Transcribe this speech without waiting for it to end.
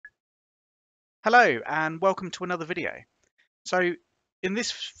Hello and welcome to another video. So in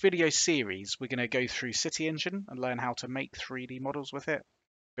this video series, we're going to go through CityEngine and learn how to make 3D models with it,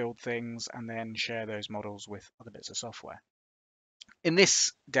 build things, and then share those models with other bits of software. In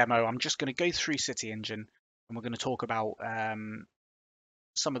this demo, I'm just going to go through CityEngine and we're going to talk about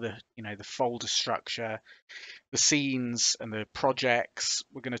some of the folder structure, the scenes and the projects.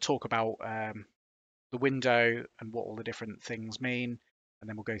 We're going to talk about the window and what all the different things mean, and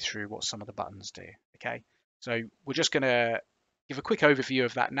then we'll go through what some of the buttons do. Okay, so we're just going to give a quick overview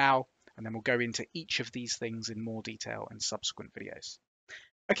of that now, and then we'll go into each of these things in more detail in subsequent videos.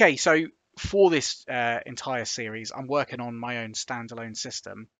 Okay, so for this entire series, I'm working on my own standalone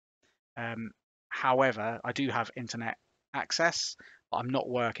system. However, I do have internet access, but I'm not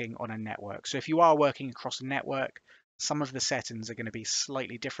working on a network. So if you are working across a network, some of the settings are going to be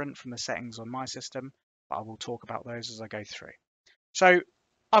slightly different from the settings on my system, but I will talk about those as I go through. So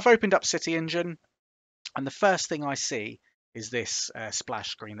I've opened up CityEngine, and the first thing I see is this splash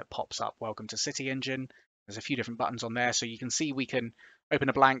screen that pops up. Welcome to CityEngine. There's a few different buttons on there, so you can see we can open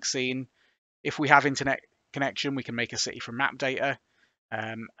a blank scene. If we have internet connection, we can make a city from map data,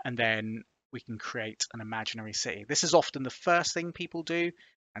 and then we can create an imaginary city. This is often the first thing people do,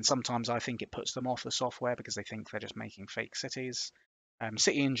 and sometimes I think it puts them off the software because they think they're just making fake cities.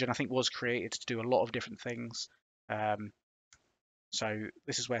 CityEngine, I think, was created to do a lot of different things. So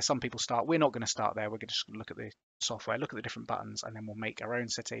this is where some people start. We're not going to start there. We're going to just look at the software, look at the different buttons, and then we'll make our own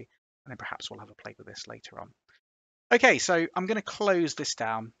city. And then perhaps we'll have a play with this later on. Okay, so I'm going to close this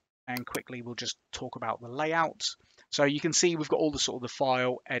down and quickly we'll just talk about the layout. So you can see we've got all the sort of the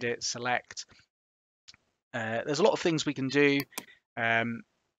file, edit, select. There's a lot of things we can do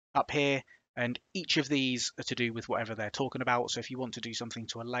up here, and each of these are to do with whatever they're talking about. So if you want to do something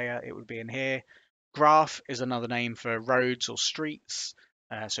to a layer, it would be in here. Graph is another name for roads or streets.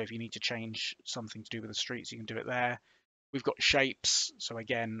 So if you need to change something to do with the streets, you can do it there. We've got shapes. So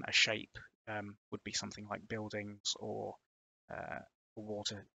again, a shape would be something like buildings or a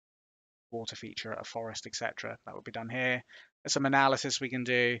water feature, a forest, etc. That would be done here. There's some analysis we can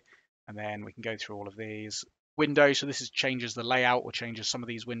do, and then we can go through all of these. Windows, so this changes the layout or changes some of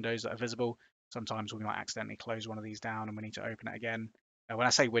these windows that are visible. Sometimes we might accidentally close one of these down and we need to open it again. When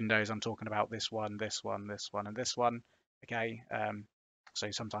I say windows, I'm talking about this one, this one, this one, and this one. Okay,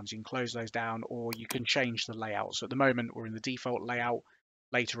 so sometimes you can close those down or you can change the layout. So at the moment, we're in the default layout.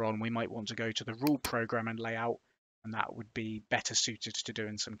 Later on, we might want to go to the rule programming layout, and that would be better suited to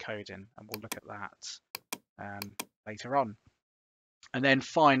doing some coding, and we'll look at that later on. And then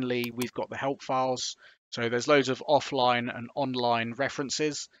finally, we've got the help files. So there's loads of offline and online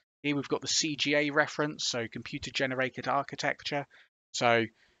references. Here we've got the CGA reference, so computer generated architecture. So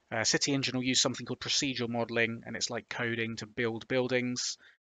CityEngine will use something called procedural modeling, and it's like coding to build buildings.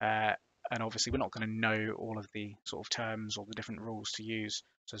 And obviously we're not going to know all of the sort of terms or the different rules to use.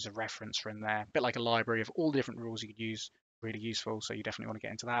 So there's a reference for in there, a bit like a library of all the different rules you could use, really useful. So you definitely want to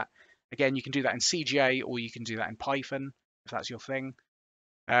get into that. Again, you can do that in CGA or you can do that in Python if that's your thing.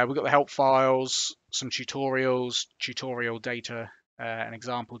 We've got the help files, some tutorials, tutorial data, and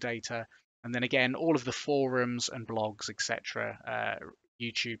example data. And then again, all of the forums and blogs, etc.,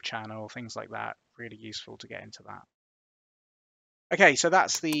 YouTube channel, things like that, really useful to get into that. Okay, so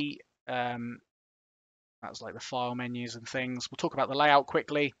that's like the file menus and things. We'll talk about the layout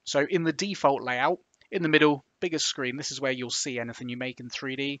quickly. So in the default layout, in the middle, biggest screen, this is where you'll see anything you make in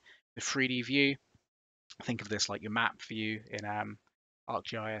 3D, the 3D view. Think of this like your map view in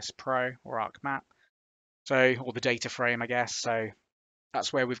ArcGIS Pro or ArcMap. So, or the data frame, I guess. So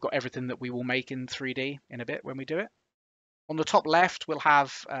that's where we've got everything that we will make in 3D in a bit when we do it. On the top left, we'll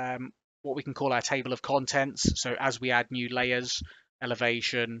have what we can call our table of contents. So as we add new layers,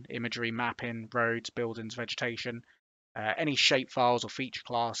 elevation, imagery, mapping, roads, buildings, vegetation, any shape files or feature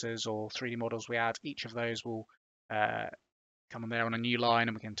classes or 3D models we add, each of those will come on there on a new line,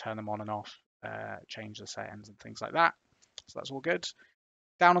 and we can turn them on and off, change the settings and things like that. So that's all good.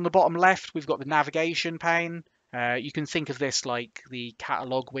 Down on the bottom left, we've got the navigation pane. You can think of this like the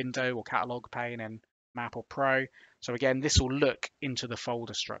catalog window or catalog pane in Map or Pro. So again, this will look into the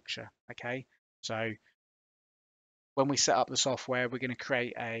folder structure. Okay, so when we set up the software, we're going to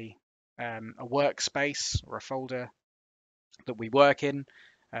create a workspace or a folder that we work in.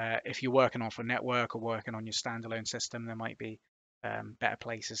 If you're working off a network or working on your standalone system, there might be better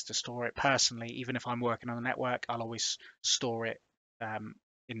places to store it. Personally, even if I'm working on a network, I'll always store it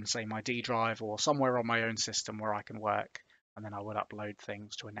in, say, my D drive or somewhere on my own system where I can work, and then I would upload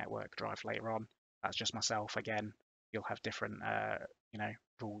things to a network drive later on. That's just myself. Again, you'll have different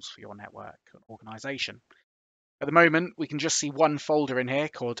rules for your network organization. At the moment, we can just see one folder in here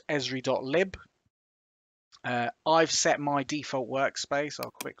called esri.lib. I've set my default workspace.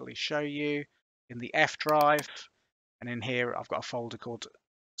 I'll quickly show you in the F drive. And in here, I've got a folder called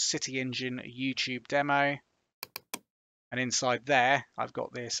CityEngine YouTube Demo. And inside there, I've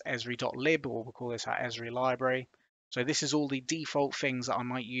got this esri.lib, or we'll call this our esri library. So this is all the default things that I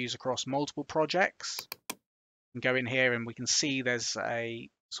might use across multiple projects. And go in here and we can see there's a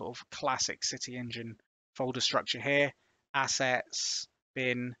sort of classic CityEngine folder structure here. Assets,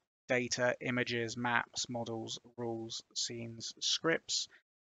 bin, data, images, maps, models, rules, scenes, scripts.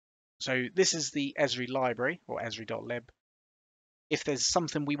 So this is the esri library, or esri.lib. If there's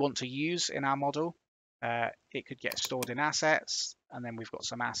something we want to use in our model, it could get stored in assets, and then we've got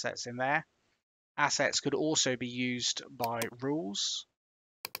some assets in there. Assets could also be used by rules.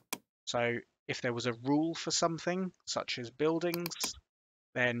 So if there was a rule for something, such as buildings,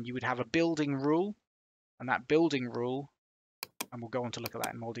 then you would have a building rule, and that building rule, and we'll go on to look at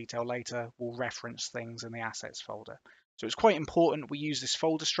that in more detail later, will reference things in the assets folder. So it's quite important we use this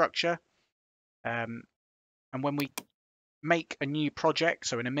folder structure. And when we make a new project,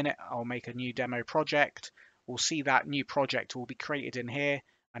 so in a minute I'll make a new demo project, we'll see that new project will be created in here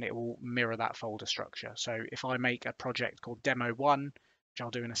and it will mirror that folder structure. So if I make a project called demo 1, which I'll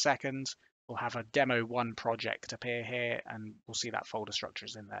do in a second, we'll have a demo 1 project appear here and we'll see that folder structure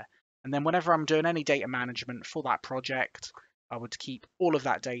is in there. And then whenever I'm doing any data management for that project, I would keep all of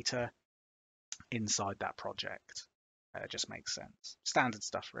that data inside that project. It just makes sense. Standard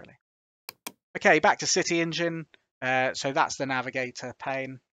stuff, really. Okay, back to CityEngine. So that's the navigator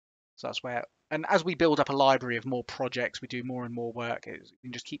pane. So that's where, and as we build up a library of more projects, we do more and more work. You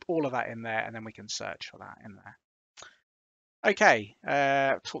can just keep all of that in there, and then we can search for that in there. Okay,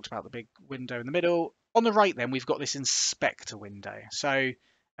 talked about the big window in the middle. On the right, then we've got this inspector window. So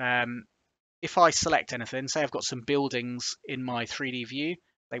if I select anything, say I've got some buildings in my 3D view,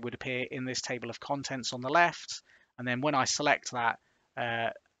 they would appear in this table of contents on the left. And then when I select that,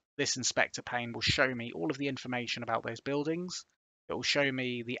 this inspector pane will show me all of the information about those buildings. It will show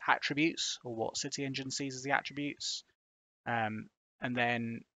me the attributes, or what CityEngine sees as the attributes. And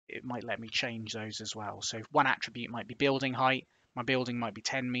then it might let me change those as well. So one attribute might be building height. My building might be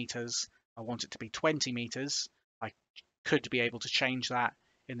 10 meters. I want it to be 20 meters. I could be able to change that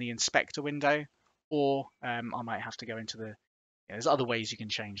in the inspector window, or I might have to go into the, there's other ways you can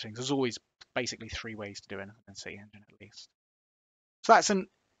change things. There's always basically 3 ways to do anything in CityEngine at least. So that's an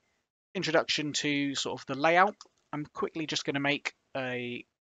introduction to sort of the layout. I'm quickly just going to make a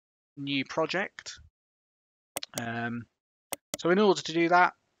new project. So in order to do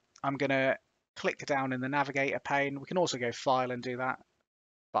that, I'm going to click down in the navigator pane. We can also go file and do that,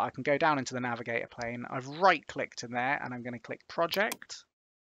 but I can go down into the navigator pane. I've right clicked in there and I'm going to click project,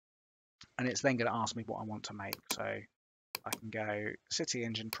 and it's then going to ask me what I want to make. So I can go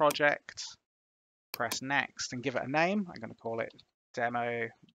CityEngine project, press next and give it a name. I'm going to call it demo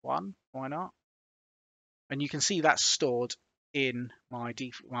 1, why not? And you can see that's stored in my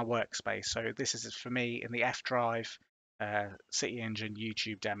workspace. So this is for me in the F drive, CityEngine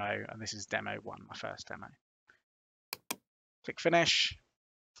YouTube demo, and this is demo 1, my first demo. Click finish,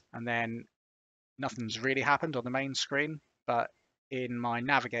 and then nothing's really happened on the main screen, but in my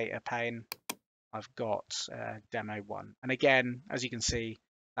navigator pane, I've got demo 1. And again, as you can see,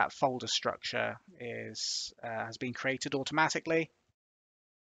 that folder structure is has been created automatically.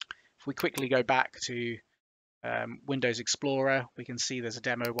 If we quickly go back to Windows Explorer, we can see there's a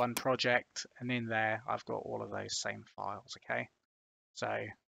demo 1 project, and in there I've got all of those same files. Okay, so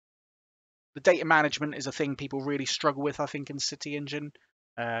the data management is a thing people really struggle with, I think, in CityEngine,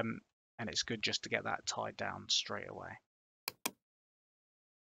 and it's good just to get that tied down straight away.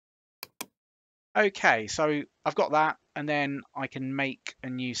 Okay, so I've got that, and then I can make a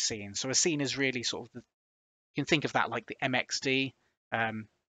new scene. So a scene is really sort of you can think of that like the MXD.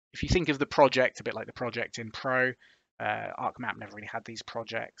 If you think of the project a bit like the project in Pro, ArcMap never really had these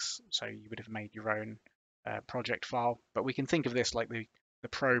projects, so you would have made your own project file. But we can think of this like the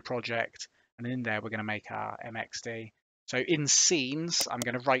Pro project, and in there we're going to make our MXD. So in scenes, I'm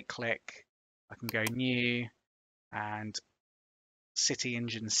going to right click, I can go new and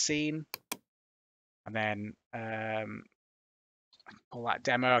CityEngine scene, and then I can call that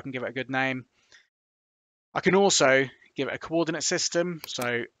demo. I can give it a good name. I can also give it a coordinate system,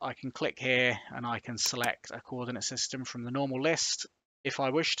 so I can click here and I can select a coordinate system from the normal list if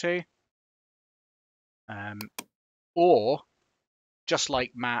I wish to, or just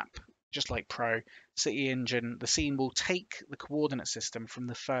like map, just like Pro, CityEngine, the scene will take the coordinate system from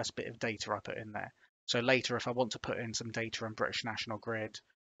the first bit of data I put in there. So later, if I want to put in some data on British National Grid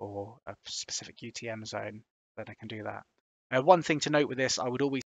or a specific UTM zone, then I can do that. One thing to note with this, I would always